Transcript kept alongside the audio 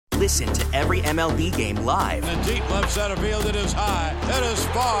Listen to every MLB game live. In the deep left center field, it is high, it is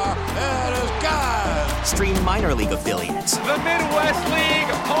far, it is gone. Stream minor league affiliates. The Midwest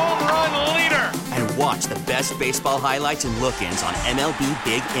League home run leader. And watch the best baseball highlights and look-ins on MLB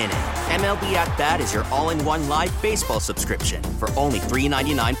Big Inning. MLB At Bat is your all-in-one live baseball subscription for only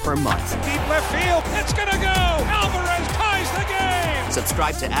 $3.99 per month. Deep left field, it's gonna go. Alvarez ties the game.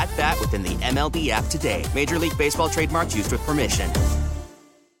 Subscribe to At Bat within the MLB app today. Major League Baseball trademarks used with permission.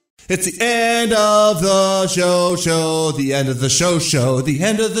 It's the end of the show, the end of the show, the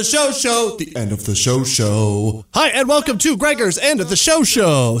end of the show, the end of the show. Hi, and welcome to Gregor's End of the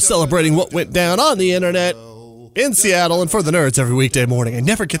Show, celebrating what went down on the internet in Seattle and for the nerds every weekday morning. I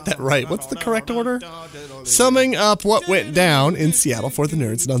never get that right. What's the correct order? Summing up what went down in Seattle for the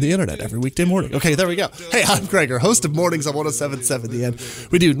nerds and on the internet every weekday morning. Okay, there we go. Hey, I'm Gregor, host of Mornings on 107.7 The End.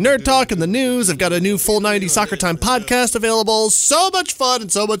 We do nerd talk and the news. I've got a new Full 90 Soccer Time podcast available. So much fun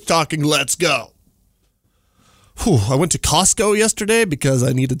and so much talking. Let's go. I went to Costco yesterday because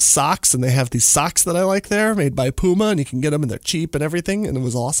I needed socks, and they have these socks that I like there made by Puma, and you can get them and they're cheap and everything, and it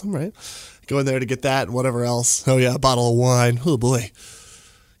was awesome, right? Go in there to get that and whatever else. Oh yeah, a bottle of wine. Oh boy.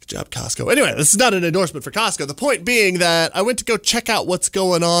 Good job, Costco. Anyway, this is not an endorsement for Costco. The point being that I went to go check out what's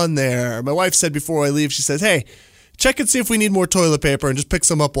going on there. My wife said before I leave, she says, hey, check and see if we need more toilet paper and just pick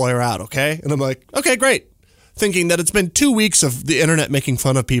some up while you're out, okay? And I'm like, okay, great. Thinking that it's been 2 weeks of the internet making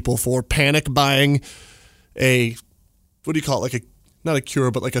fun of people for panic buying a, what do you call it? Like not a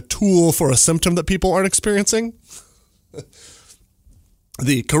cure, but like a tool for a symptom that people aren't experiencing.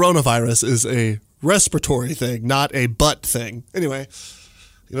 The coronavirus is a respiratory thing, not a butt thing. Anyway,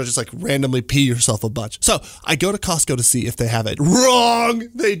 just like randomly pee yourself a bunch. So I go to Costco to see if they have it. Wrong!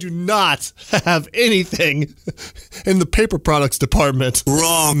 They do not have anything in the paper products department.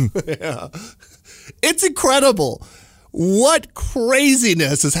 Wrong! Yeah. It's incredible. What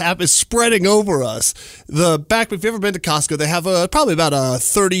craziness is spreading over us. If you've ever been to Costco, they have probably about a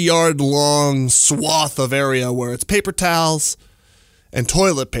 30-yard long swath of area where it's paper towels and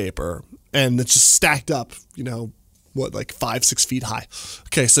toilet paper, and it's just stacked up, like 5-6 feet high.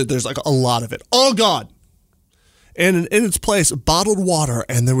 Okay, so there's like a lot of it. All gone. And in its place, bottled water,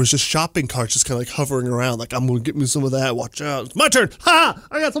 and there was just shopping carts just kind of like hovering around, like, I'm going to get me some of that, watch out. It's my turn. Ha!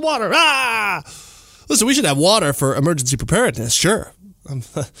 I got some water. Ah! Listen, we should have water for emergency preparedness, sure.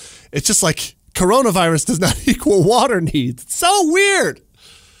 It's just like coronavirus does not equal water needs. It's so weird.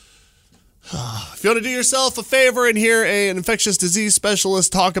 If you want to do yourself a favor and hear an infectious disease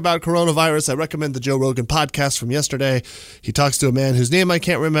specialist talk about coronavirus, I recommend the Joe Rogan podcast from yesterday. He talks to a man whose name I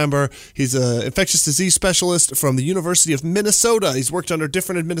can't remember. He's an infectious disease specialist from the University of Minnesota. He's worked under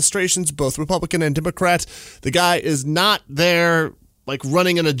different administrations, both Republican and Democrat. The guy is not there like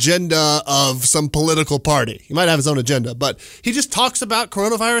running an agenda of some political party. He might have his own agenda, but he just talks about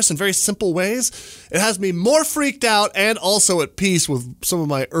coronavirus in very simple ways. It has me more freaked out and also at peace with some of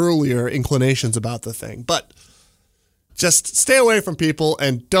my earlier inclinations about the thing. But just stay away from people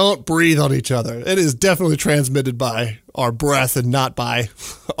and don't breathe on each other. It is definitely transmitted by our breath and not by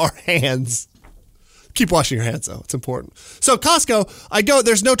our hands. Keep washing your hands, though. It's important. So Costco, I go,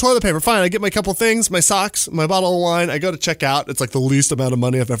 there's no toilet paper. Fine, I get my couple things, my socks, my bottle of wine. I go to check out. It's like the least amount of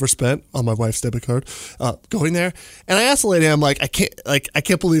money I've ever spent on my wife's debit card. Going there. And I asked the lady, I'm like, I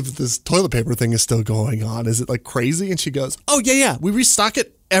can't believe this toilet paper thing is still going on. Is it like crazy? And she goes, oh, yeah. We restock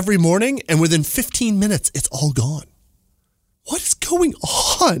it every morning, and within 15 minutes, it's all gone. What is going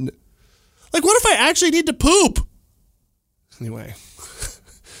on? Like, what if I actually need to poop? Anyway.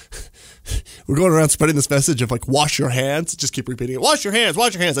 We're going around spreading this message of like, wash your hands. Just keep repeating it. Wash your hands,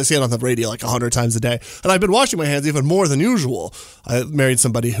 wash your hands. I see it on the radio like 100 times a day. And I've been washing my hands even more than usual. I married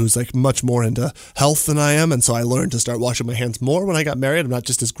somebody who's like much more into health than I am. And so I learned to start washing my hands more when I got married. I'm not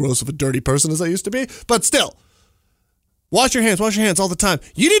just as gross of a dirty person as I used to be. But still, wash your hands all the time.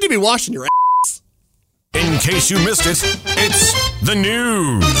 You need to be washing your ass. In case you missed it, it's the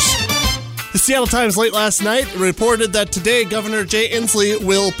news. The Seattle Times late last night reported that today Governor Jay Inslee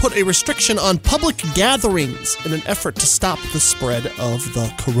will put a restriction on public gatherings in an effort to stop the spread of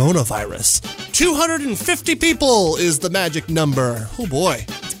the coronavirus. 250 people is the magic number. Oh boy.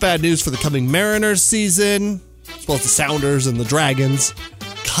 It's bad news for the coming Mariners season, as well as the Sounders and the Dragons.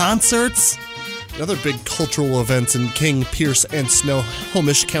 Concerts, and other big cultural events in King, Pierce, and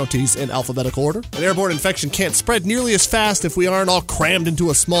Snohomish counties in alphabetical order. An airborne infection can't spread nearly as fast if we aren't all crammed into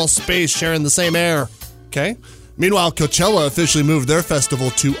a small space sharing the same air. Okay? Meanwhile, Coachella officially moved their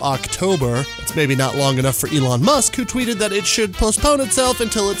festival to October. It's maybe not long enough for Elon Musk, who tweeted that it should postpone itself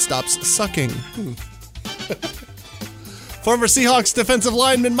until it stops sucking. Former Seahawks defensive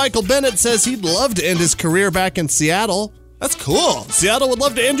lineman Michael Bennett says he'd love to end his career back in Seattle. That's cool. Seattle would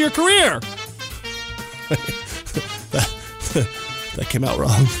love to end your career. That came out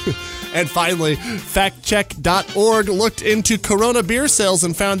wrong. And finally, factcheck.org looked into Corona beer sales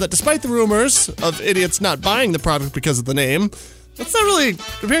and found that despite the rumors of idiots not buying the product because of the name, that's not really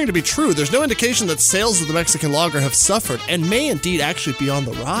appearing to be true. There's no indication that sales of the Mexican lager have suffered and may indeed actually be on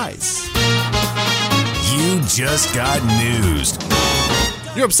the rise. You just got news.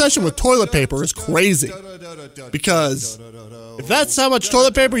 Your obsession with toilet paper is crazy. Because if that's how much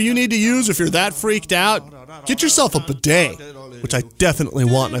toilet paper you need to use, if you're that freaked out, get yourself a bidet, which I definitely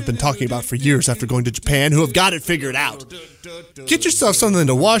want and I've been talking about for years after going to Japan, who have got it figured out. Get yourself something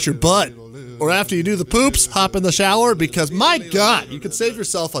to wash your butt. Or after you do the poops, hop in the shower, because my God, you could save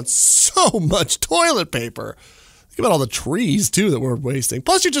yourself on so much toilet paper. Think about all the trees, too, that we're wasting.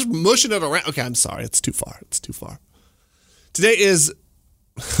 Plus, you're just mushing it around. Okay, I'm sorry. It's too far. Today is,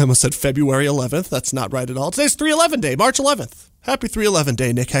 I almost said February 11th. That's not right at all. Today's 3/11 Day, March 11th. Happy 3/11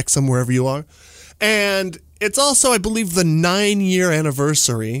 Day, Nick Hexum, wherever you are. And it's also, I believe, the 9-year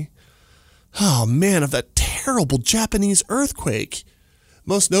anniversary, oh man, of that terrible Japanese earthquake.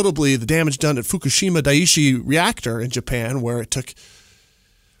 Most notably, the damage done at Fukushima Daiichi reactor in Japan, where it took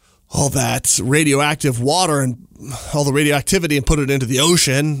all that radioactive water and all the radioactivity and put it into the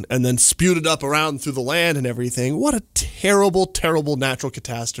ocean and then spewed it up around through the land and everything. What a terrible, terrible natural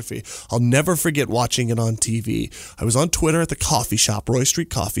catastrophe. I'll never forget watching it on TV. I was on Twitter at the coffee shop, Roy Street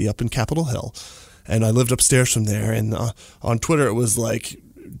Coffee, up in Capitol Hill. And I lived upstairs from there. And on Twitter, it was like,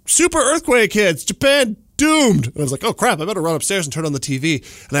 super earthquake hits, Japan doomed. And I was like, oh crap, I better run upstairs and turn on the TV.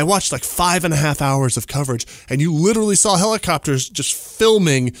 And I watched like 5.5 hours of coverage. And you literally saw helicopters just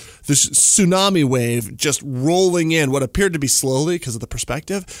filming this tsunami wave just rolling in what appeared to be slowly because of the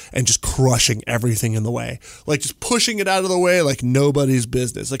perspective and just crushing everything in the way. Like just pushing it out of the way like nobody's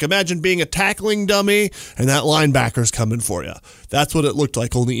business. Like imagine being a tackling dummy and that linebacker's coming for you. That's what it looked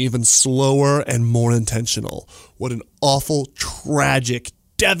like, only even slower and more intentional. What an awful, tragic,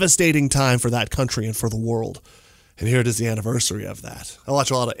 devastating time for that country and for the world. And here it is, the anniversary of that. I watch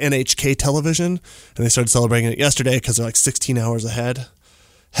a lot of NHK television, and they started celebrating it yesterday because they're like 16 hours ahead.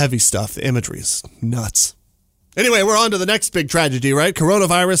 Heavy stuff. The imagery is nuts. Anyway, we're on to the next big tragedy, right?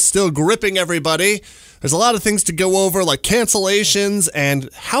 Coronavirus still gripping everybody. There's a lot of things to go over, like cancellations, and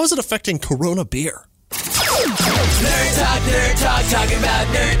how is it affecting Corona beer? Nerd Talk, talking about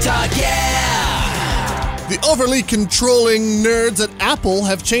Nerd Talk, yeah! The overly controlling nerds at Apple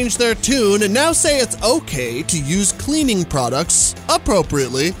have changed their tune and now say it's okay to use cleaning products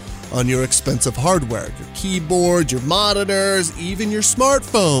appropriately on your expensive hardware, your keyboard, your monitors, even your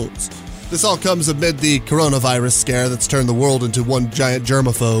smartphones. This all comes amid the coronavirus scare that's turned the world into one giant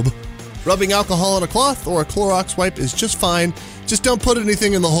germaphobe. Rubbing alcohol on a cloth or a Clorox wipe is just fine. Just don't put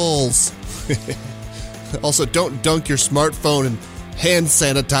anything in the holes. Also, don't dunk your smartphone in hand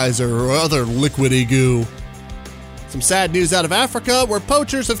sanitizer or other liquidy goo. Some sad news out of Africa, where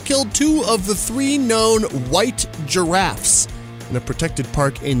poachers have killed 2 of the 3 known white giraffes in a protected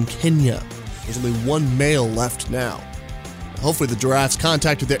park in Kenya. There's only 1 male left now. Hopefully the giraffes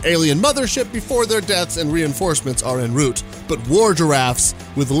contacted their alien mothership before their deaths and reinforcements are en route. But war giraffes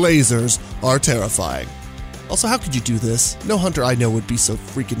with lasers are terrifying. Also, how could you do this? No hunter I know would be so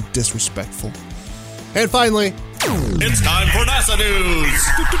freaking disrespectful. And finally, It's time for NASA news.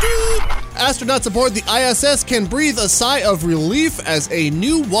 astronauts aboard the ISS can breathe a sigh of relief as a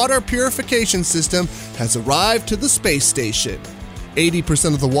new water purification system has arrived to the space station.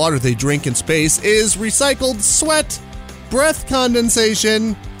 80% of the water they drink in space is recycled sweat, breath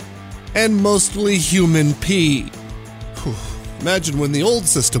condensation, and mostly human pee. Whew. Imagine when the old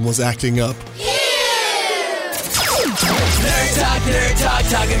system was acting up. Nerd Talk,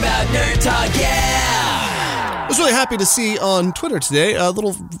 talking about Nerd Talk, yeah! I was really happy to see on Twitter today a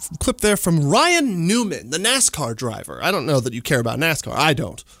little clip there from Ryan Newman, the NASCAR driver. I don't know that you care about NASCAR. I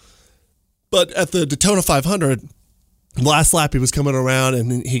don't. But at the Daytona 500, last lap he was coming around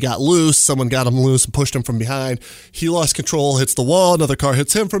and he got loose. Someone got him loose and pushed him from behind. He lost control, hits the wall. Another car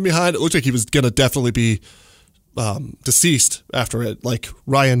hits him from behind. It looked like he was going to definitely be deceased after it, like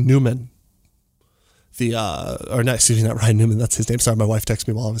Ryan Newman. Excuse me, not Ryan Newman, that's his name. Sorry, my wife texted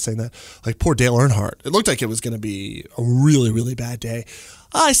me while I was saying that. Like, poor Dale Earnhardt. It looked like it was going to be a really, really bad day.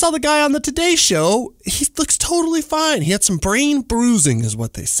 I saw the guy on the Today Show. He looks totally fine. He had some brain bruising, is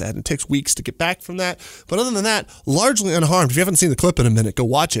what they said. It takes weeks to get back from that. But other than that, largely unharmed. If you haven't seen the clip in a minute, go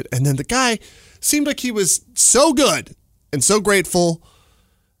watch it. And then the guy seemed like he was so good and so grateful.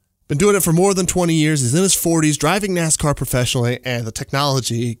 Been doing it for more than 20 years. He's in his 40s, driving NASCAR professionally, and the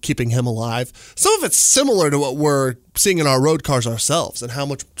technology keeping him alive. Some of it's similar to what we're seeing in our road cars ourselves and how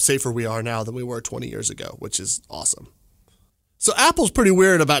much safer we are now than we were 20 years ago, which is awesome. So Apple's pretty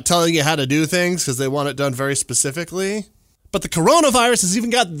weird about telling you how to do things because they want it done very specifically. But the coronavirus has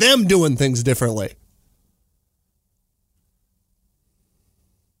even got them doing things differently.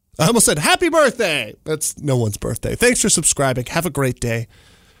 I almost said happy birthday. That's no one's birthday. Thanks for subscribing. Have a great day.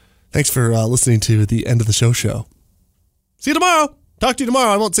 Thanks for listening to the End of the Show show. See you tomorrow. Talk to you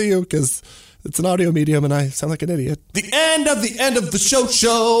tomorrow. I won't see you because it's an audio medium and I sound like an idiot. The end of the show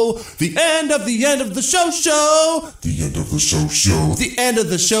show. The end of the end of the show show. The end of the show show. The end of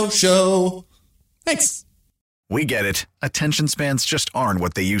the show show. Thanks. We get it. Attention spans just aren't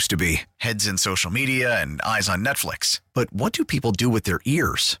what they used to be. Heads in social media and eyes on Netflix. But what do people do with their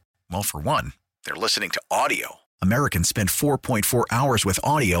ears? Well, for one, they're listening to audio. Americans spend 4.4 hours with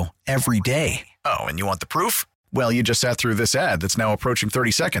audio every day. Oh, and you want the proof? Well, you just sat through this ad that's now approaching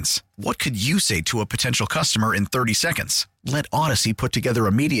 30 seconds. What could you say to a potential customer in 30 seconds? Let Odyssey put together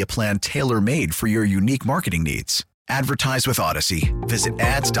a media plan tailor-made for your unique marketing needs. Advertise with Odyssey. Visit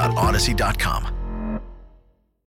ads.odyssey.com.